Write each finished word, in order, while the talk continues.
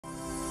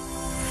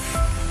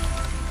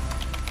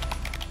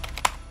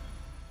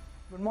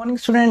Good morning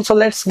students. So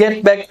let's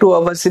get back to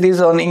our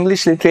series on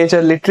English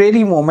literature,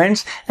 literary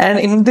movements, and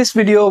in this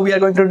video we are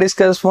going to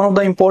discuss one of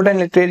the important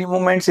literary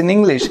movements in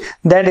English,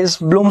 that is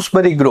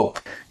Bloomsbury Group.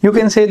 You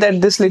can say that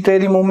this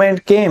literary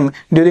movement came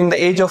during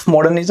the age of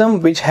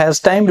modernism, which has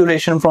time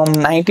duration from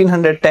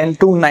 1910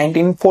 to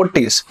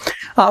 1940s.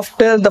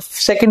 After the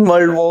Second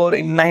World War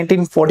in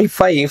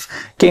 1945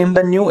 came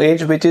the new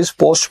age, which is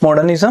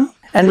postmodernism.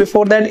 And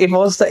before that it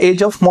was the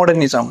age of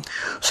modernism.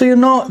 So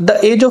the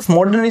age of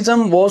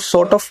modernism was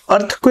sort of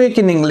earthquake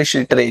in English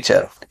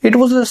literature. It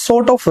was a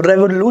sort of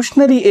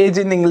revolutionary age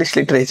in English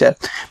literature.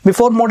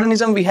 Before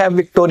modernism we have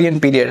Victorian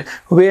period,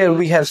 where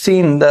we have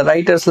seen the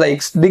writers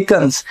like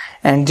Dickens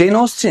and Jane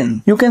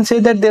Austen. You can say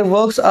that their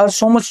works are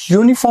so much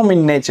uniform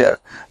in nature.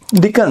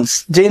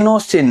 Dickens, Jane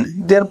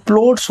Austen, their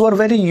plots were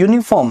very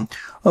uniform,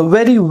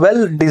 very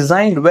well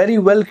designed, very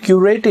well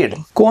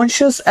curated,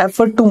 conscious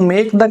effort to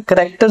make the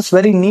characters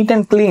very neat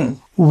and clean,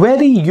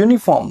 very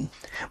uniform.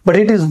 But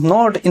it is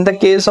not in the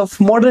case of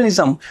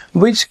modernism,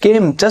 which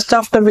came just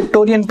after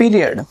Victorian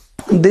period.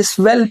 These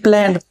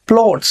well-planned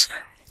plots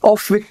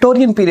of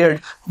Victorian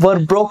period were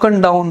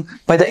broken down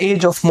by the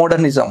age of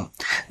modernism.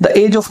 The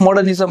age of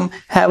modernism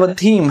have a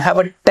theme, have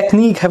a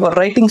technique, have a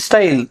writing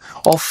style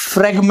of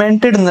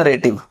fragmented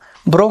narrative,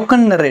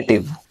 broken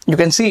narrative. You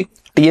can see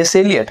T.S.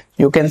 Eliot,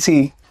 you can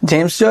see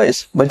James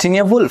Joyce,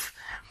 Virginia Woolf,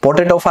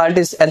 Portrait of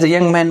Artist as a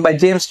Young Man by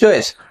James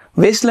Joyce,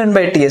 Wasteland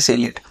by T.S.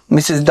 Eliot,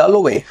 Mrs.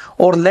 Dalloway,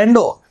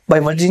 Orlando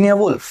by Virginia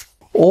Woolf.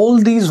 All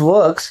these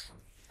works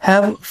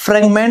have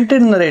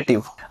fragmented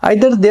narrative.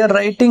 Either they are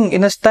writing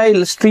in a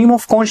style stream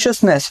of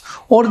consciousness,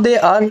 or they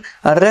are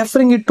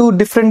referring it to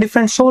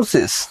different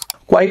sources.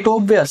 Quite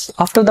obvious,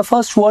 after the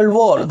First World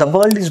War, the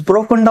world is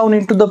broken down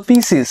into the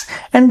pieces,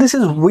 and this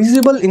is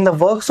visible in the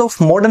works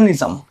of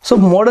modernism. So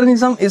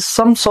modernism is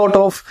some sort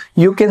of,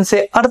 you can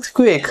say,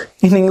 earthquake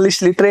in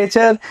English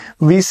literature.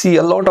 We see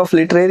a lot of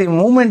literary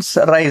movements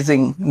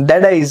rising,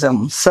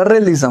 Dadaism,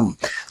 Surrealism,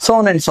 so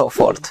on and so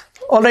forth.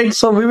 Alright,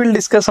 so we will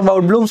discuss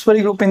about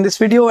Bloomsbury Group in this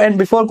video, and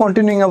before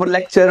continuing our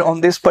lecture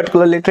on this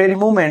particular literary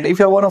movement, if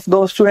you are one of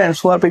those students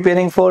who are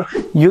preparing for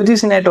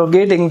UGC-NET or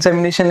GATE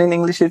examination in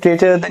English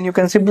literature, then you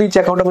can simply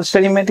check out our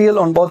study material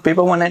on both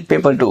paper 1 and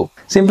paper 2.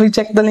 Simply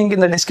check the link in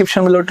the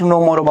description below to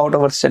know more about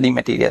our study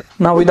material.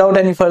 Now without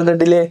any further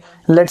delay,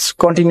 let's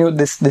continue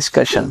this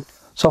discussion.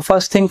 So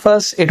first thing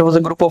first, it was a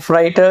group of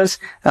writers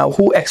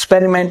who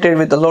experimented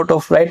with a lot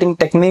of writing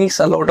techniques,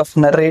 a lot of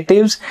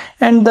narratives,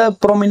 and the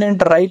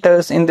prominent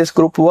writers in this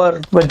group were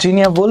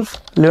Virginia Woolf,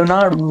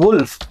 Leonard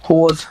Woolf, who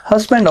was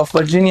husband of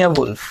Virginia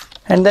Woolf,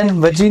 and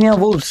then Virginia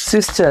Woolf's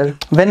sister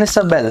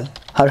Vanessa Bell,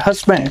 her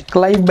husband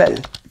Clive Bell,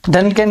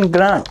 Duncan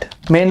Grant,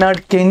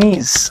 Maynard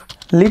Keynes,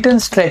 Lytton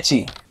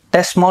Strachey,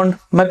 Desmond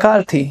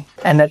McCarthy,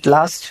 and at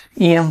last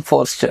E.M.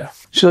 Forster.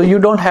 So you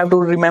don't have to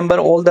remember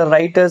all the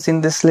writers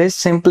in this list.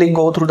 Simply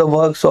go through the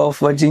works of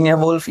Virginia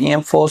Woolf,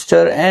 E.M.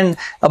 Forster, and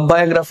a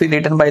biography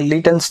written by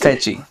Lytton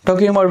Strachey.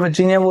 Talking about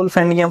Virginia Woolf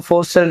and E.M.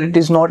 Forster, it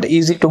is not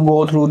easy to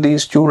go through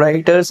these two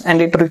writers,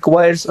 and it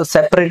requires a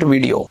separate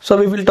video. So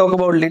we will talk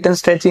about Lytton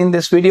Strachey in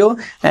this video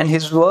and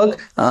his work,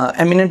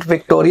 Eminent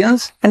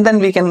Victorians, and then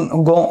we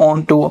can go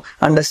on to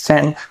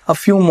understand a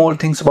few more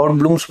things about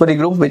Bloomsbury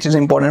Group, which is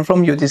important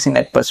from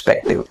UGC-NET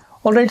perspective.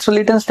 Alright, so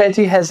Lytton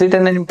Strachey has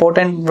written an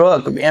important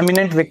work,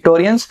 Eminent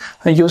Victorians.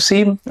 You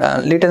see,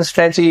 Lytton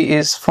Strachey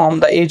is from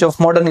the age of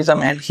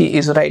modernism, and he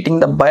is writing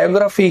the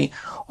biography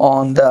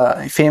on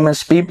the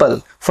famous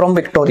people from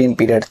Victorian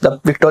period, the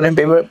Victorian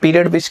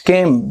period which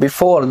came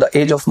before the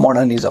age of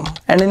modernism.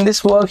 And in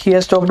this work he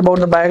has talked about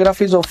the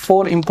biographies of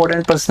 4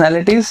 important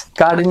personalities: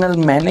 Cardinal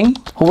Manning,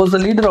 who was the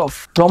leader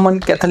of Roman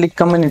Catholic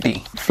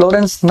community;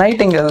 Florence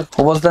Nightingale,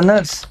 who was the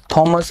nurse;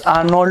 Thomas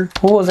Arnold,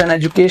 who was an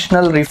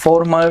educational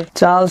reformer;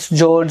 Charles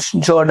George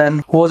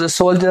Jordan, who was a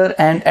soldier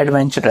and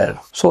adventurer.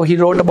 So he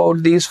wrote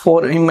about these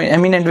 4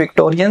 eminent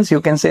Victorians,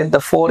 you can say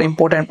the 4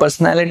 important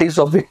personalities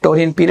of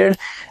Victorian period,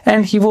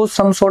 and he was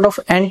some sort of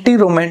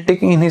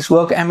anti-romantic in his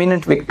work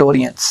Eminent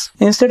Victorians.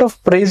 Instead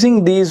of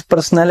praising these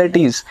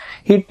personalities,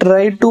 he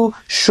tried to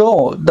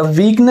show the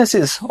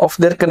weaknesses of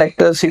their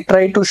characters. He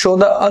tried to show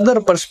the other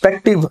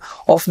perspective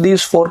of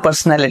these 4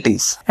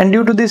 personalities, and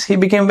due to this he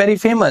became very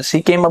famous.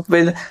 He came up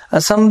with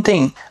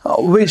something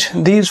which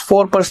these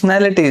 4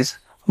 personalities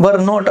were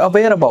not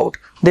aware about.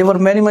 They were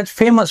very much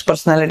famous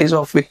personalities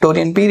of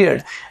Victorian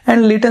period,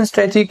 and Lytton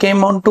Strachey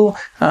came on to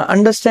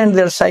understand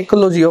their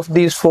psychology of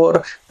these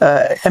 4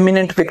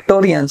 eminent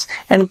Victorians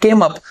and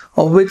came up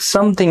with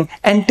something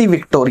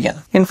anti-Victorian.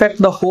 In fact,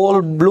 the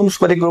whole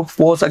Bloomsbury Group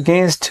was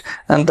against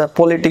the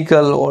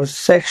political or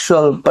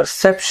sexual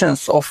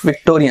perceptions of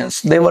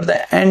Victorians. They were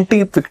the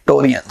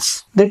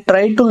anti-Victorians. They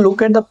tried to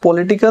look at the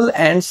political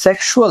and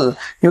sexual,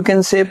 you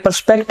can say,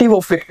 perspective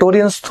of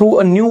Victorians through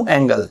a new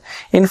angle.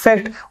 In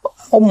fact,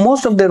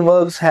 most of their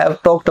works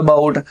have talked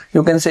about,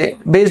 you can say,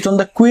 based on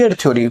the queer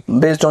theory,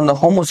 based on the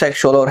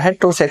homosexual or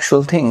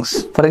heterosexual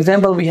things. For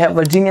example, we have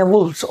Virginia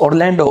Woolf's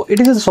Orlando. It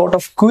is a sort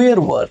of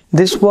queer work.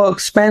 This work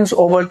spans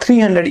over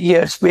 300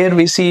 years, where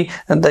we see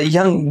the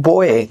young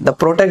boy, the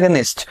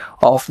protagonist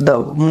of the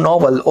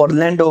novel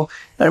Orlando,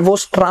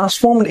 was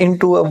transformed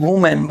into a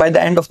woman by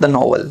the end of the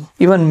novel.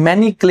 Even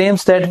many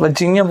claims that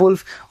Virginia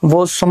Woolf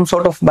was some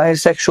sort of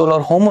bisexual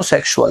or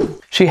homosexual.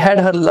 She had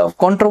her love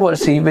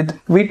controversy with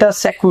Vita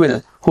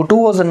Sackville, who too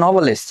was a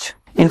novelist.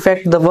 In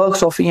fact, the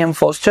works of E.M.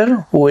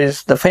 Forster, who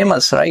is the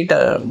famous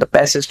writer, The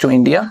Passage to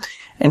India.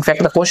 In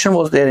fact, the question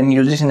was there in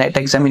UGC-NET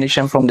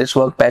examination from this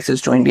work,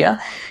 Passage to India.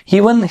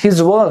 Even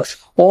his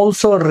works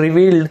also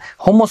revealed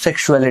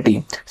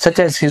homosexuality, such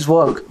as his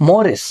work,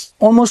 Morris.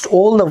 Almost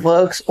all the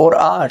works or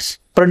arts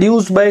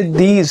produced by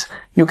these,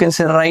 you can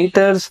say,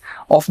 writers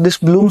of this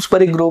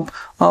Bloomsbury group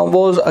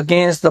was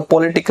against the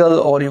political,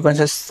 or you can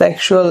say,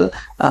 sexual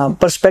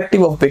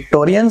perspective of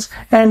Victorians,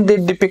 and they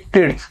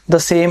depicted the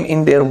same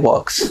in their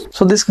works.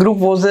 So this group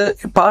was a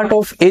part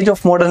of Age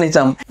of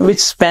Modernism, which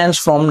spans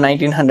from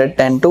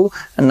 1910 to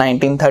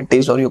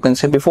 1930s, or you can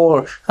say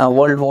before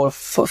World War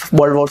II,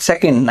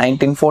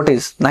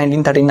 1940s,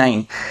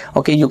 1939.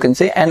 Okay, you can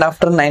say, and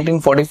after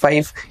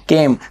 1945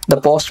 came the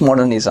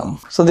Postmodernism.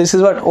 So this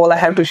is what all I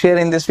have to share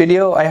in this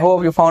video. I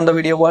hope you found the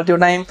video worth your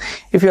time.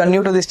 If you are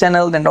new to this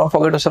channel, then don't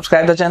forget to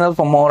subscribe the channel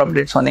for more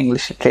updates on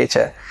English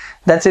literature.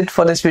 That's it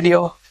for this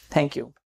video. Thank you.